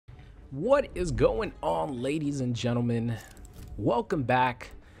What is going on, ladies and gentlemen? Welcome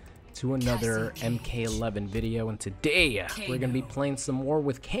back to another MK11 video, and today we're gonna be playing some more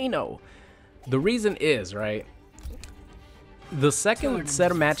with Kano. The reason is, right, the second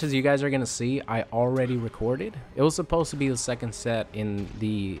set of matches you guys are gonna see I already recorded. It was supposed to be the second set in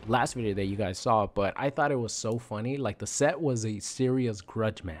the last video that you guys saw, but I thought it was so funny. Like, the set was a serious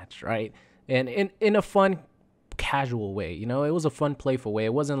grudge match, right? And in a fun, casual way, you know, it was a fun, playful way.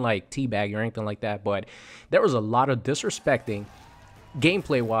 It wasn't like teabag or anything like that, but there was a lot of disrespecting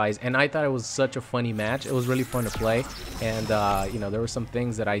gameplay wise, and I thought it was such a funny match. It was really fun to play, and you know, there were some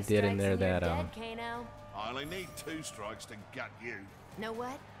things that I did in there that I only need 2 strikes to gut you. Know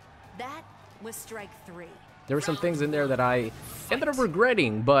what? That was strike 3. there were some things in there that I ended up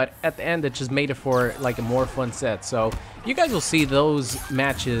regretting, but at the end it just made it for like a more fun set. So you guys will see those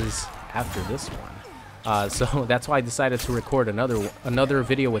matches after this one. So that's why I decided to record another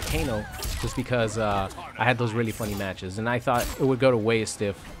video with Kano, just because I had those really funny matches, and I thought it would go to waste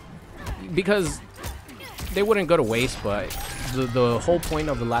because they wouldn't go to waste, but the whole point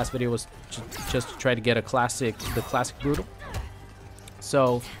of the last video was just to try to get the classic brutal.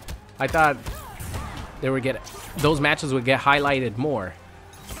 So I thought those matches would get highlighted more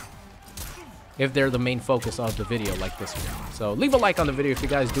if they're the main focus of the video, like this one. So leave a like on the video if you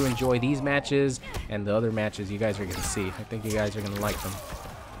guys do enjoy these matches and the other matches you guys are gonna see. I think you guys are gonna like them.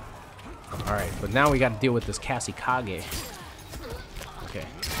 All right, but now we got to deal with this Kage. Okay.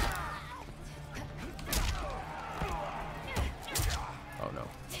 Oh no.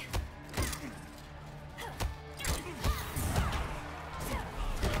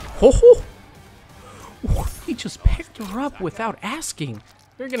 Ho ho! He just picked her up without asking.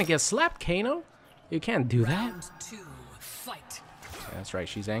 You're gonna get slapped, Kano. You can't do that. Yeah, that's right,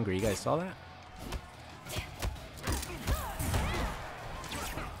 she's angry. You guys saw that?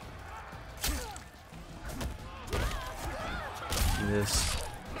 This.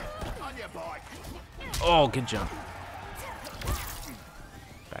 Oh, good jump.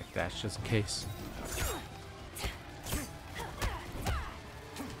 Backdash just in case.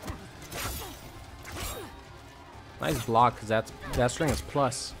 Nice block, because that string is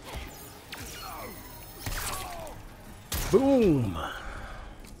plus. Boom!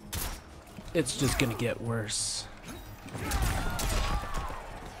 It's just gonna get worse.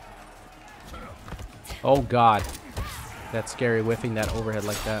 Oh god. That's scary, whiffing that overhead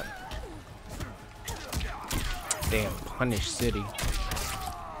like that. Damn, punish city.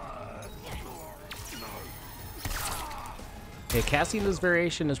 Okay, casting this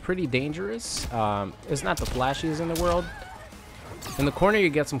variation is pretty dangerous. It's not the flashiest in the world. In the corner you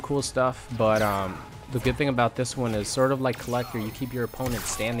get some cool stuff, but the good thing about this one is, sort of like Collector, you keep your opponent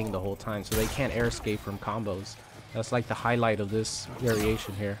standing the whole time, so they can't air escape from combos. That's like the highlight of this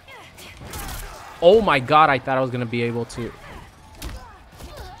variation here. Oh my god, I thought I was gonna be able to.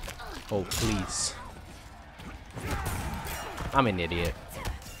 Oh please. I'm an idiot.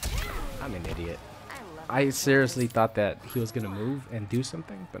 I'm an idiot. I seriously thought that he was gonna move and do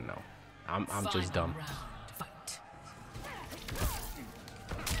something, but no. I'm just dumb.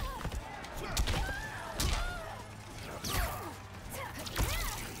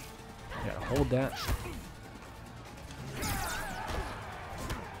 Gotta hold that.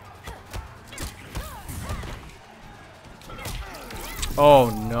 Oh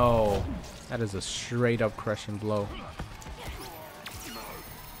no. That is a straight up crushing blow.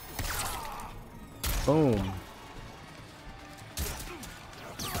 Boom.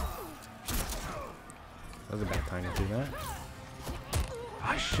 That was a bad time to do that.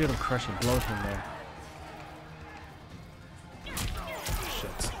 I should have crushed and blowed him there.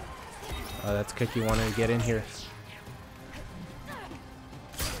 Shit. That's Cookie wanting to get in here.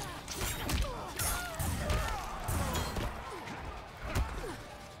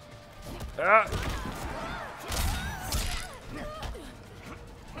 Ah!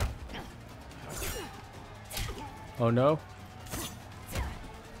 Oh no.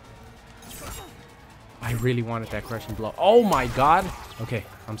 I really wanted that crushing blow. Oh my god. Okay,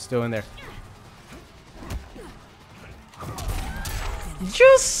 I'm still in there.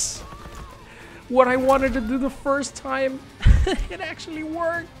 Yes! What I wanted to do the first time. It actually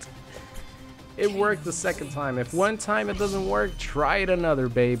worked. It worked the second time. If one time it doesn't work, try it another,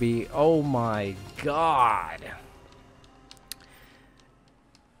 baby. Oh my god.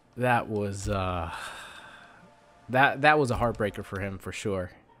 That was that was a heartbreaker for him, for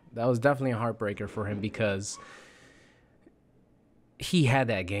sure. That was definitely a heartbreaker for him, because he had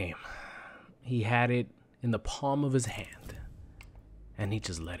that game. He had it in the palm of his hand, and he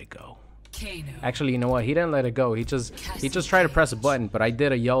just let it go. Actually, you know what? He didn't let it go. He just tried to press a button, but I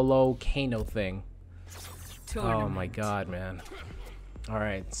did a YOLO Kano thing. Oh my god, man.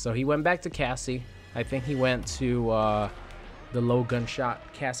 Alright, so he went back to Cassie. I think he went to the low gunshot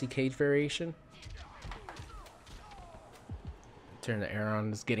Cassie Cage variation. Turn the air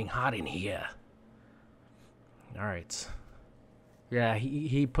on. It's getting hot in here. Alright. Yeah,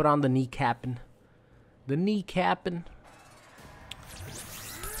 he put on the kneecapping. The kneecapping.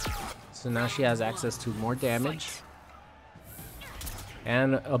 So now she has access to more damage.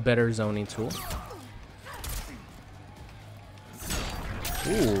 And a better zoning tool.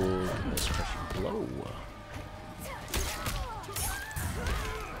 Ooh, nice crushing blow.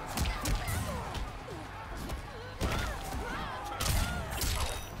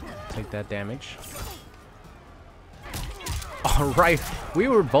 Take that damage. Alright, we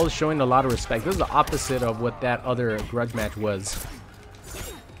were both showing a lot of respect. This is the opposite of what that other Grudge match was.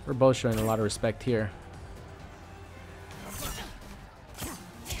 We're both showing a lot of respect here.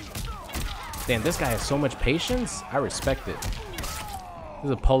 Damn, this guy has so much patience. I respect it. This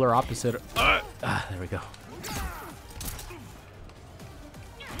is a polar opposite. There we go.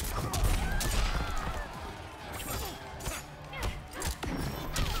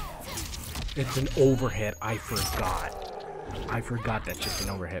 It's an overhead. I forgot that shit's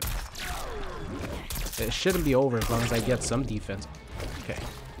an overhead. It shouldn't be over as long as I get some defense. Okay.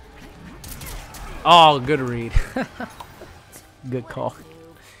 Oh, good read. Good call.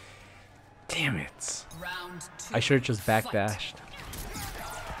 Damn it. I should have just backdashed.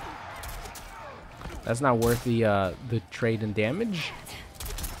 That's not worth the trade in damage.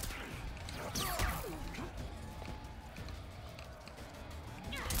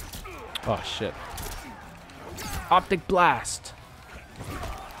 Oh shit. Optic blast.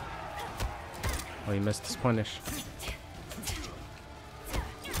 Oh, he missed his punish.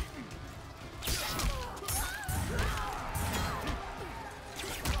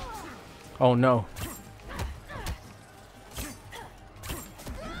 Oh no.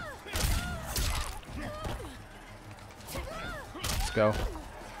 Let's go.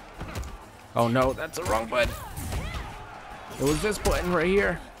 Oh no, that's the wrong button. It was this button right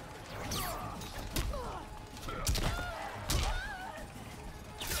here.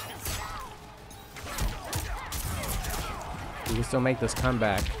 We can still make this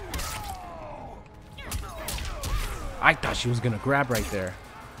comeback. I thought she was gonna grab right there.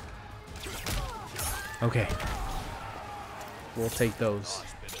 Okay. We'll take those.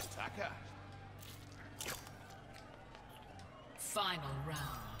 Final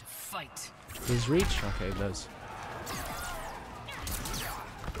round, fight. His reach? Okay, it does.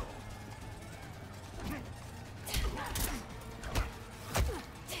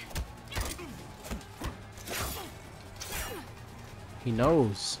 He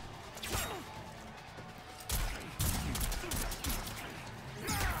knows.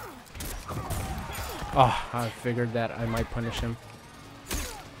 Oh, I figured that I might punish him.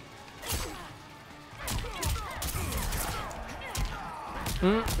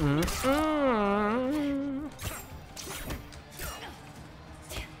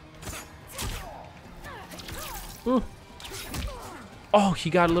 Ooh. Oh, he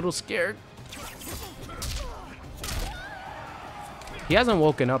got a little scared. He hasn't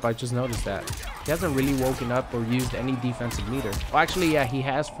woken up, I just noticed that. He hasn't really woken up or used any defensive meter. Well, actually, yeah, he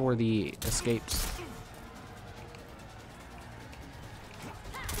has for the escapes.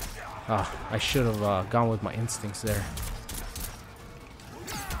 Ah, I should have gone with my instincts there.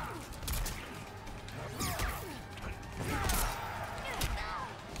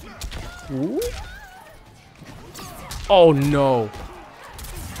 Ooh. Oh no.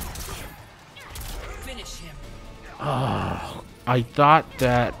 Finish him. Oh, I thought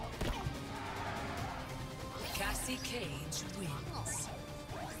that. Cassie Cage wins.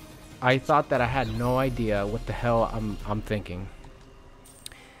 I thought that I had no idea what the hell I'm thinking.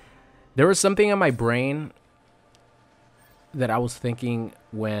 There was something in my brain that I was thinking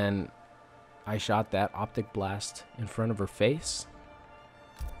when I shot that optic blast in front of her face.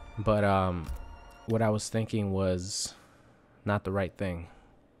 But what I was thinking was not the right thing.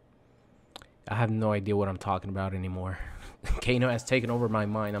 I have no idea what I'm talking about anymore. Kano has taken over my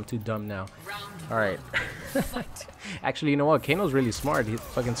mind. I'm too dumb now. Alright. Actually, you know what? Kano's really smart. He's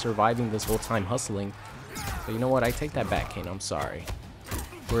fucking surviving this whole time hustling. So you know what? I take that back, Kano. I'm sorry.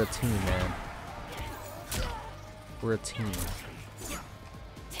 We're a team, man. We're a team.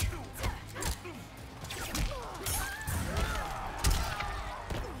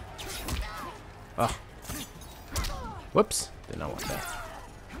 Oh. Whoops. Did not want that.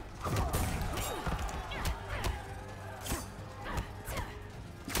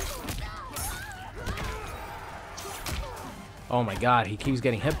 Oh my god, he keeps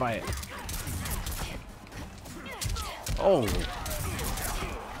getting hit by it. Oh.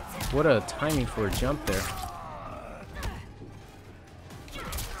 What a timing for a jump there.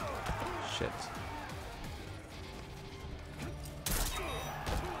 Shit.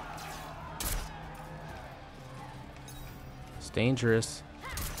 It's dangerous.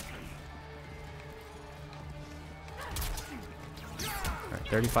 Alright,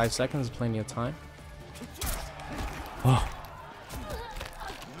 35 seconds, plenty of time. Oh.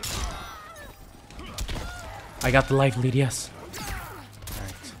 I got the life lead, yes.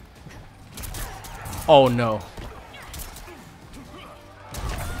 Alright. Oh no.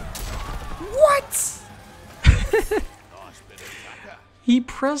 What? He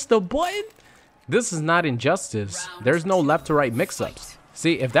pressed the button? This is not Injustice. There's no left to right mix-ups.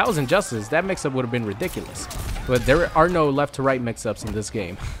 See, if that was Injustice, that mix-up would have been ridiculous. But there are no left to right mix-ups in this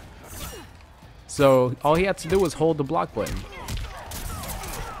game. So all he had to do was hold the block button.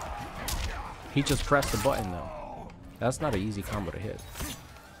 He just pressed the button though. That's not an easy combo to hit.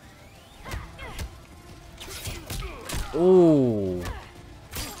 Ooh.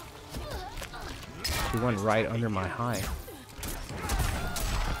 He went right under my high.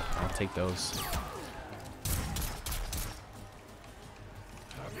 I'll take those.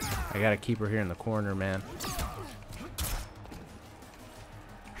 I gotta keep her here in the corner, man.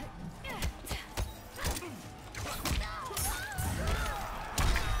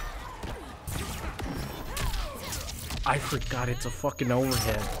 I forgot it's a fucking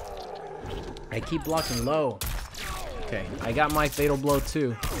overhead. I keep blocking low. Okay, I got my fatal blow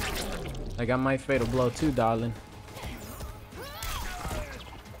too. I got my fatal blow too, darling.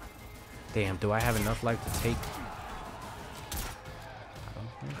 Damn, do I have enough life to take? I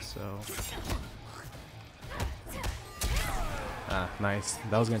don't think so. Ah, nice.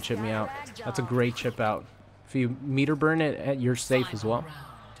 That was gonna chip me out. That's a great chip out. If you meter burn it, you're safe as well.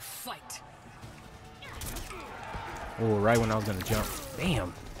 Oh, right when I was gonna jump.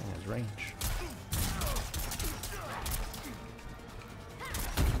 Damn, in his range.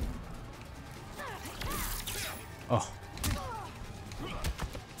 Oh.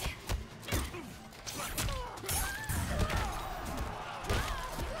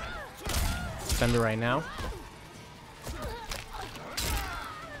 Spend it right now.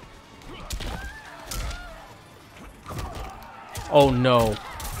 Oh no.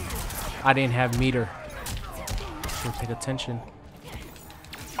 I didn't have meter. Should have paid attention.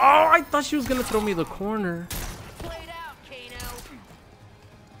 Oh, I thought she was gonna throw me the corner. Played out, Kano.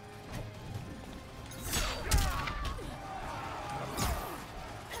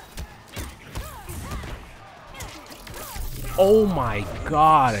 Oh my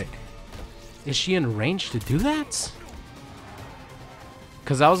god. Is she in range to do that?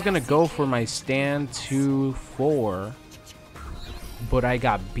 Because I was gonna go for my stand 2-4, but I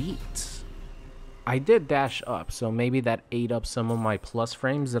got beat. I did dash up, so maybe that ate up some of my plus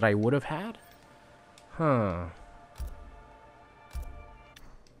frames that I would have had.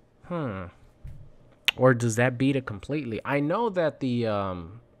 Or does that beat it completely? I know that the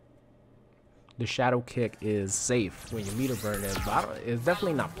shadow kick is safe when you meter burn it, but it's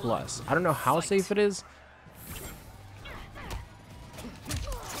definitely not plus. I don't know how safe it is.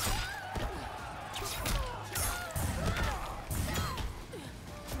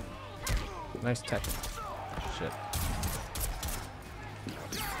 Nice tech. Shit.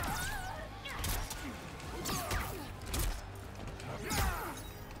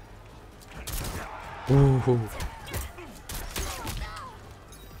 Ooh.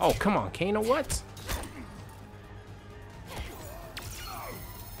 Oh, come on, Kano, what?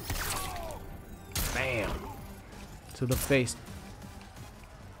 Bam. To the face.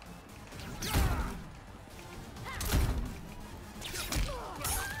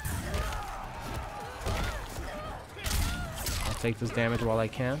 Take this damage while I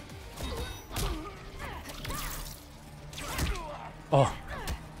can. Oh.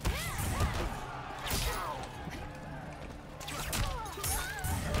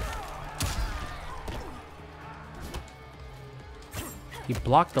 He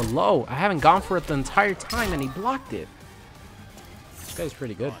blocked the low. I haven't gone for it the entire time and he blocked it. This guy's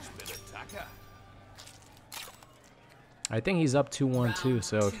pretty good. I think he's up 2-1 too,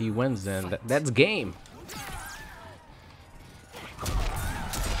 so if he wins then that's game.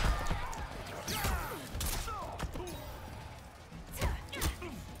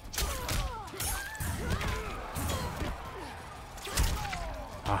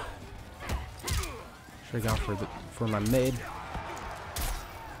 Should have gone for my mid.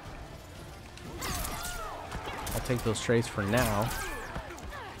 I'll take those trays for now.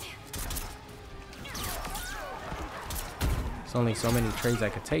 There's only so many trades I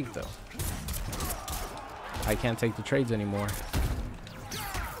could take, though. I can't take the trades anymore.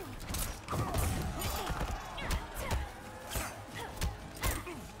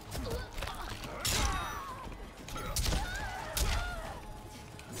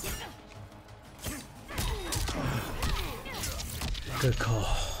 Good call.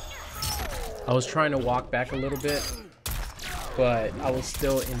 I was trying to walk back a little bit, but I was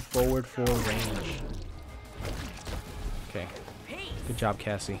still in forward 4 range. Okay. Good job,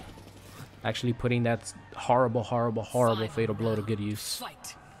 Cassie. Actually putting that horrible fatal blow to good use.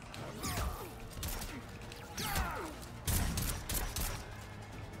 Fight.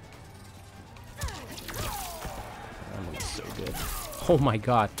 That was so good. Oh my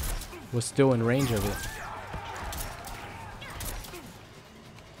god. Was still in range of it.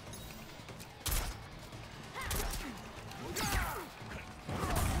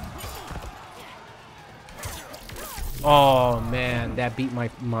 Oh man, that beat my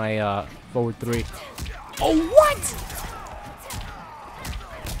forward 3. Oh what?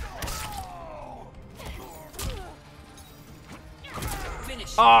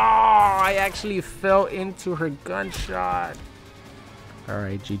 Finish. Oh, I actually fell into her gunshot. All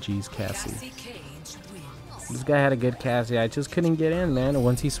right, GG's Cassie. Cassie Cage wins. This guy had a good Cassie. I just couldn't get in, man. And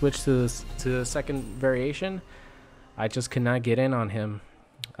once he switched to the second variation, I just could not get in on him.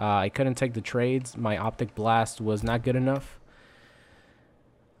 I couldn't take the trades. My optic blast was not good enough.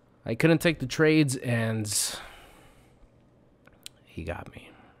 I couldn't take the trades, and he got me.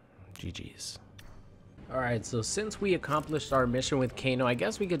 GG's. Alright, so since we accomplished our mission with Kano, I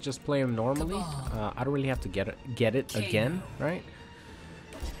guess we could just play him normally. I don't really have to get it again, right?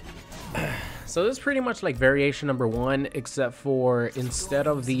 So this is pretty much like variation number 1, except for instead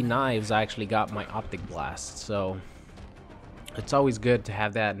of the knives, I actually got my optic blast. So it's always good to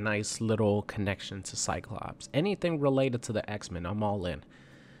have that nice little connection to Cyclops. Anything related to the X-Men, I'm all in.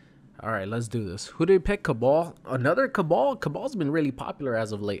 Alright, let's do this. Who did we pick? Cabal? Another Cabal? Cabal's been really popular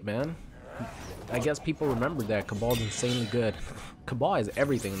as of late, man. I guess people remember that. Cabal's insanely good. Cabal has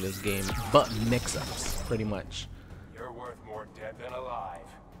everything in this game, but mix-ups, pretty much. You're worth more dead than alive.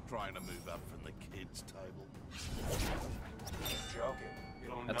 Trying to move up from the kids' table. Joking.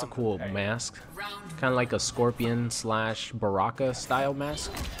 It'll That's a numb cool the pain. mask. Round Kind of like a Scorpion / Baraka style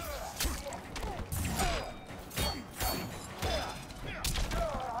mask.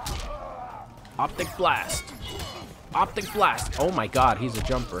 Optic blast. Optic blast. Oh my god, he's a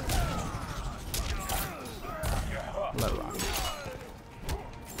jumper. Let it rock.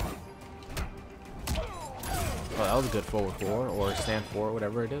 Oh, that was a good forward 4 or stand 4,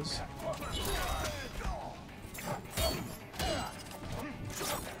 whatever it is.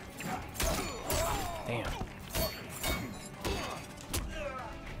 Damn.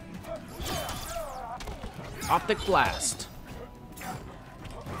 Optic blast.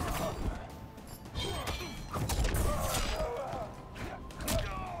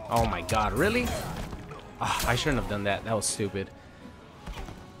 Oh my god, really? Ah, I shouldn't have done that. That was stupid.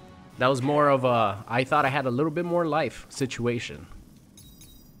 That was more of a, I thought I had a little bit more life situation.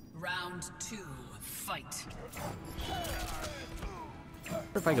 Round 2. Fight. I wonder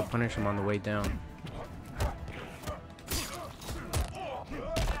if I could punish him on the way down.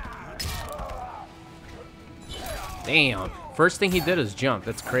 Damn. First thing he did is jump.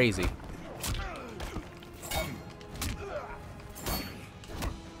 That's crazy.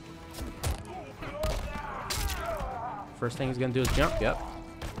 First thing he's gonna do is jump. Yep.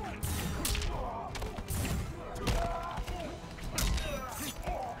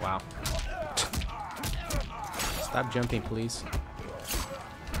 Wow. Stop jumping, please.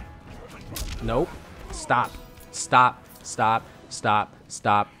 Nope. Stop. Stop. Stop. Stop.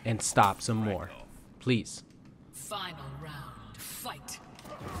 Stop. And stop some more. Please. Final round. Fight.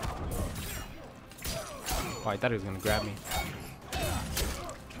 Oh, I thought he was gonna grab me.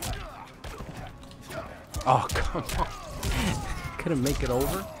 Oh, come on. Couldn't make it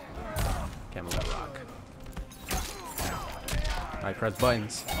over. Can't move that rock. Alright, press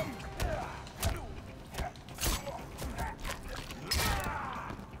buttons.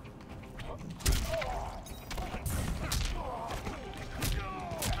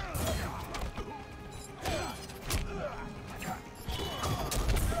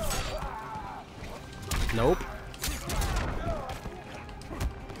 Nope.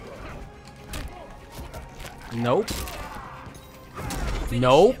 Nope.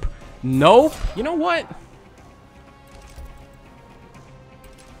 Nope. Nope. You know what?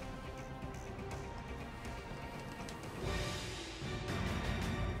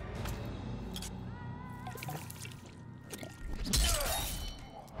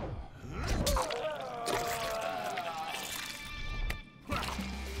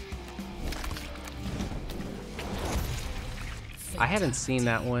 I hadn't seen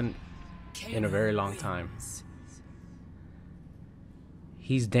that one in a very long time.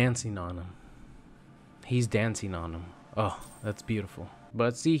 He's dancing on him. He's dancing on him. Oh, that's beautiful.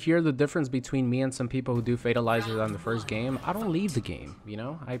 But see here the difference between me and some people who do fatalizers on the first game. I don't leave the game, you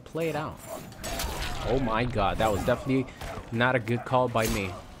know? I play it out. Oh my god, that was definitely not a good call by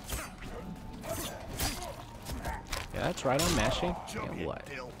me. Yeah, that's right, I'm mashing. Yeah, what?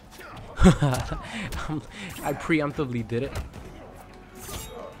 I preemptively did it.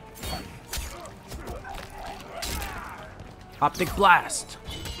 Optic blast.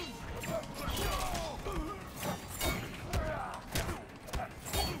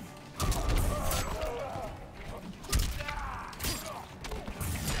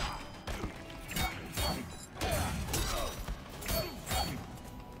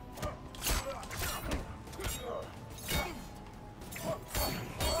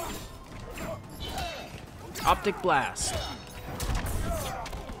 Optic blast.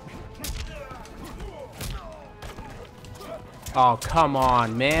 Oh, come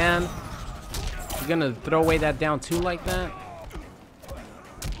on, man. You're gonna throw away that down two like that?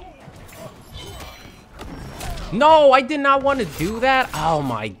 No, I did not want to do that. Oh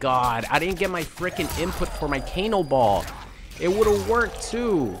my god. I didn't get my freaking input for my Kano ball. It would have worked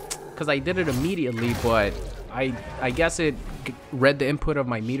too. Because I did it immediately, but I guess it read the input of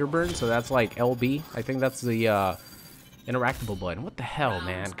my meter burn, so that's like LB. I think that's the interactable button. What the hell,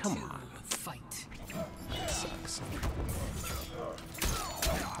 man? Come on. That sucks.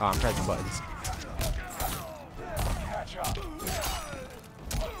 Oh, I'm pressing buttons.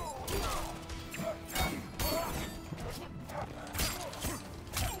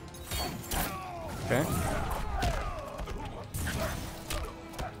 Okay.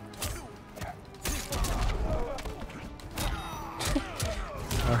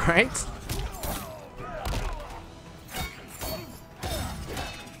 All right.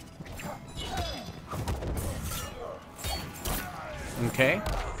 Okay.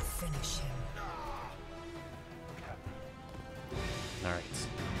 Finish him. All right.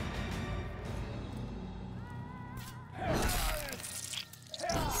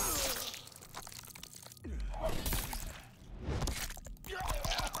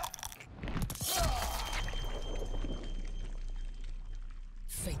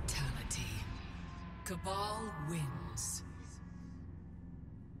 Fatality. Cabal wins.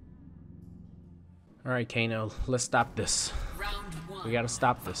 All right, Kano. Let's stop this. Round one. We gotta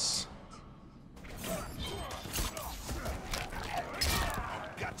stop this.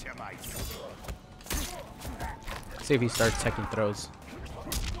 Gotcha, mate. See if he starts taking throws.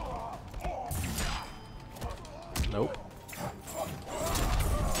 Nope.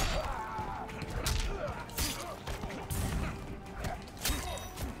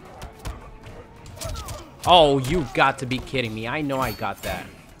 Oh, you got to be kidding me. I know I got that.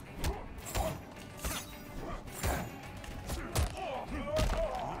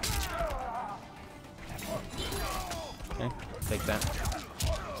 Okay, take that.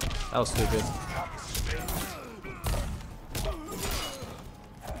 That was stupid.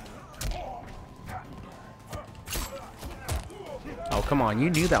 Oh, come on.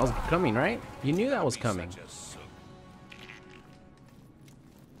 You knew that was coming, right? You knew that was coming.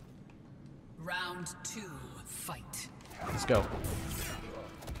 Round two, fight. Let's go.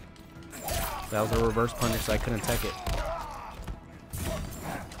 That was a reverse punish, so I couldn't take it.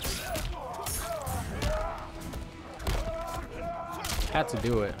 Had to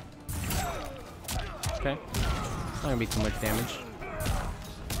do it. Okay. It's not gonna be too much damage.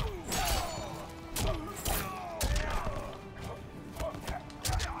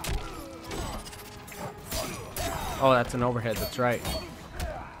 Oh, that's an overhead, that's right.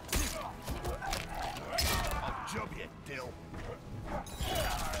 Job you, Dill.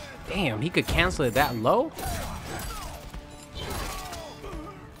 Damn, he could cancel it that low?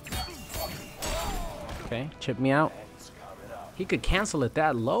 Okay, chip me out. He could cancel it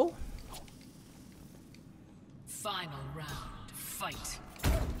that low? Final round, fight.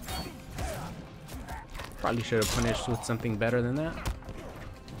 Probably should have punished with something better than that.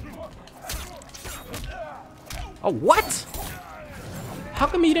 Oh, what? How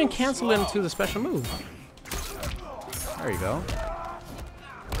come he didn't cancel it into the special move? There you go.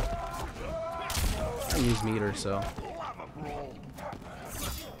 I use meter, so.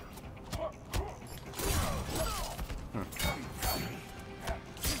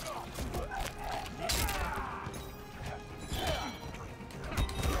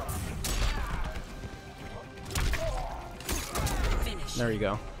 There you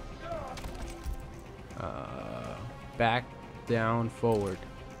go. Back, down, forward.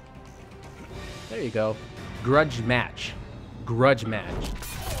 There you go. Grudge match. grudge match.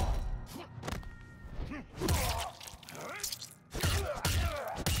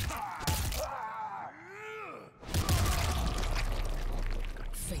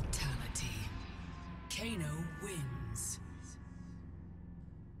 Fatality. Kano wins.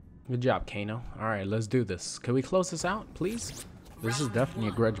 Good job, Kano. All right, let's do this. Can we close this out, please? This is definitely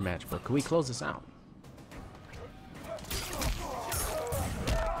a grudge match, but can we close this out?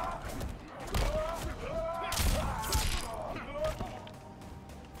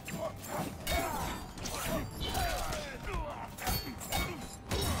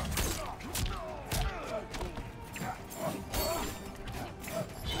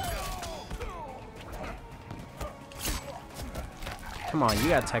 Come on, you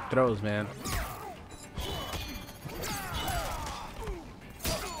got tech throws, man.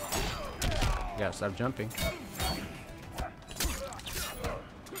 You gotta stop jumping.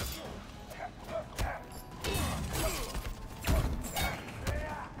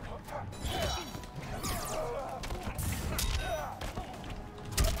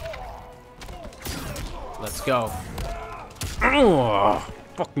 Let's go. Oh,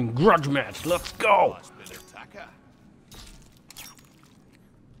 fucking grudge match. Let's go. Nice bit of attacker.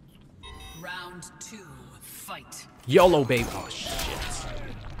 Round 2, fight. YOLO, baby. Oh, shit.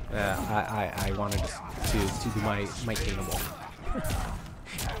 I wanted to do my Kano ball.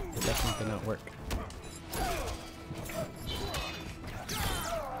 It definitely did not work.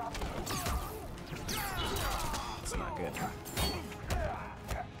 It's not good.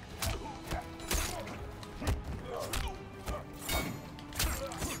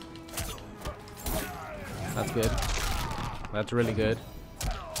 That's good. That's really good.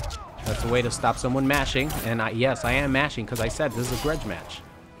 That's a way to stop someone mashing. And yes, I am mashing because I said this is a grudge match.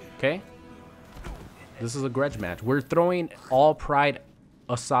 Okay? This is a grudge match. We're throwing all pride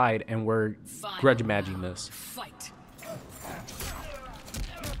aside and we're grudge matching this. Fight.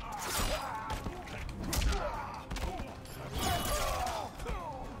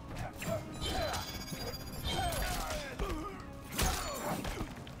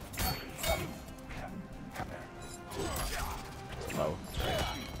 Low.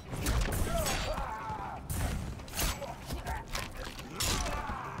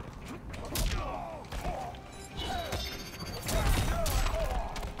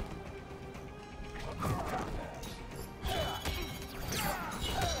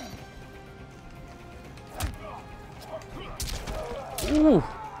 Ooh.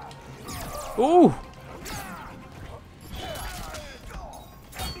 Ooh.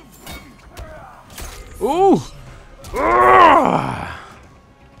 Ooh. Ugh.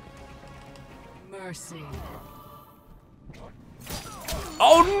 Mercy.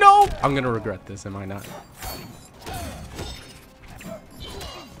 Oh no! I'm gonna regret this, am I not?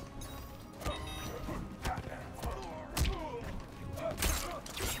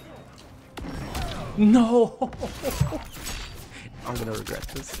 No! I'm gonna regret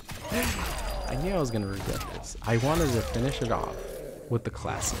this. I knew I was gonna regret this. I wanted to finish it off with the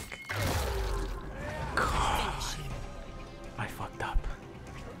classic. God. I fucked up.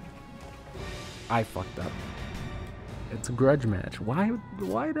 I fucked up. It's a grudge match. Why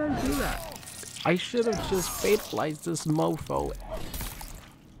did I do that? I should have just fatalized this mofo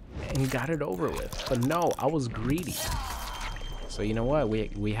and got it over with. But no, I was greedy. So you know what?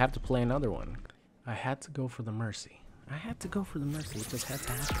 We have to play another one. I had to go for the mercy. I had to go for the mercy. It just had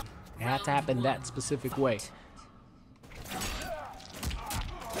to happen. It had to happen that specific way.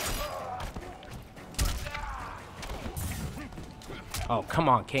 Oh, come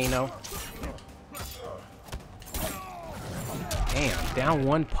on, Kano. Damn, down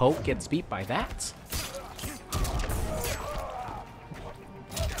one poke gets beat by that?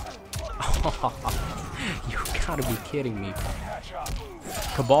 You gotta be kidding me.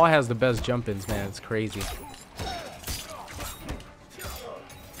 Cabal has the best jump-ins, man. It's crazy.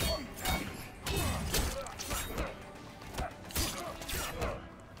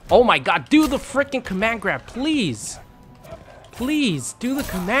 Oh my god, do the freaking command grab, please. Please, do the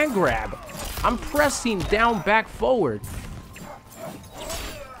command grab. I'm pressing down, back, forward.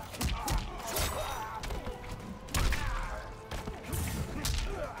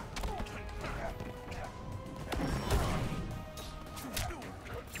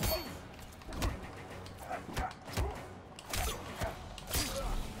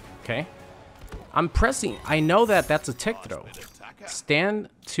 Okay. I'm pressing. I know that that's a tick throw. Stand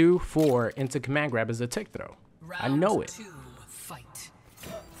 2-4 into command grab is a tick throw. I know it. Round 2, fight.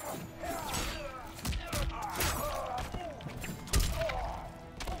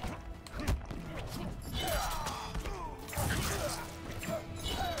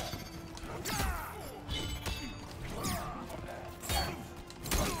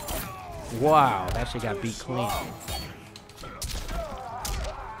 Wow, that shit got beat clean.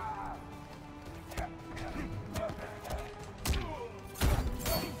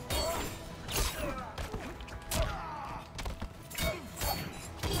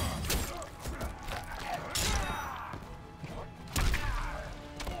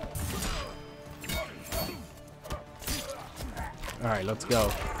 All right, let's go.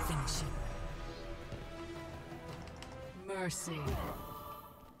 Finish him. Mercy.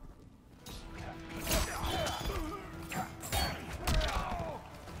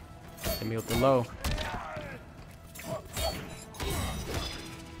 Hit me with the low.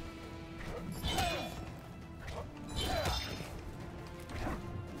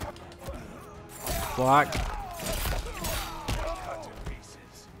 Block. Cut to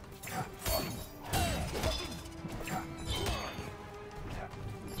pieces.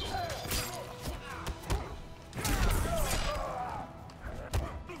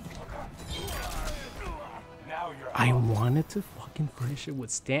 Now you're I wanted to fucking finish it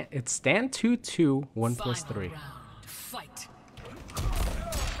with stand. It's stand 2-2, 1 plus Final 3. round. Fight.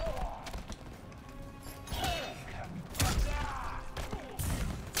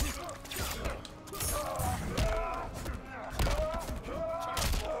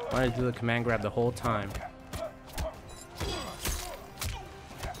 Why did I do the command grab the whole time?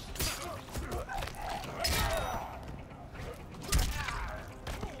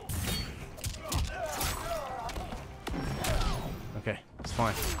 Okay, it's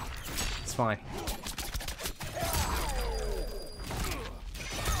fine. It's fine.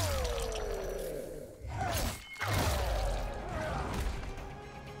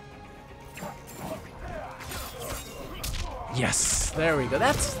 Yes, there we go.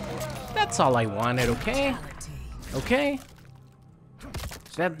 That's all I wanted, okay? Okay?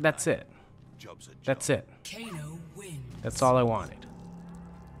 That's it. Job's a job. That's it. Kano wins. That's all I wanted.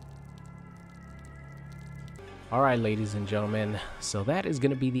 Alright, ladies and gentlemen, so that is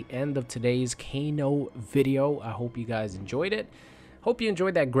going to be the end of today's Kano video. I hope you guys enjoyed it. Hope you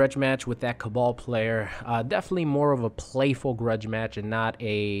enjoyed that Grudge match with that Cabal player. Definitely more of a playful Grudge match and not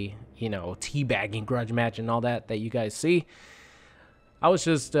a, you know, teabagging Grudge match and all that you guys see. I was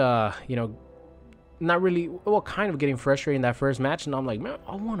just, you know, not really, well, kind of getting frustrated in that first match, and I'm like, man,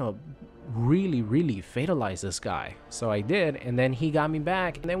 I want to really, really fatalize this guy. So I did, and then he got me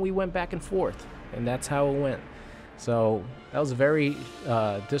back, and then we went back and forth, and that's how it went. So that was a very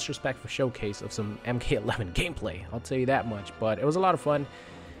disrespectful showcase of some MK11 gameplay, I'll tell you that much, but it was a lot of fun.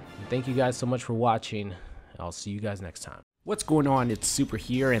 And thank you guys so much for watching. I'll see you guys next time. What's going on? It's Super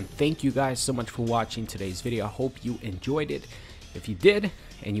here, and thank you guys so much for watching today's video. I hope you enjoyed it. If you did,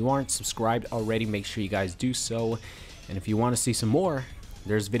 and you aren't subscribed already, make sure you guys do so. And if you want to see some more,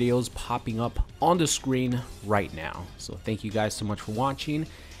 there's videos popping up on the screen right now. So thank you guys so much for watching,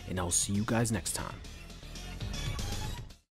 and I'll see you guys next time.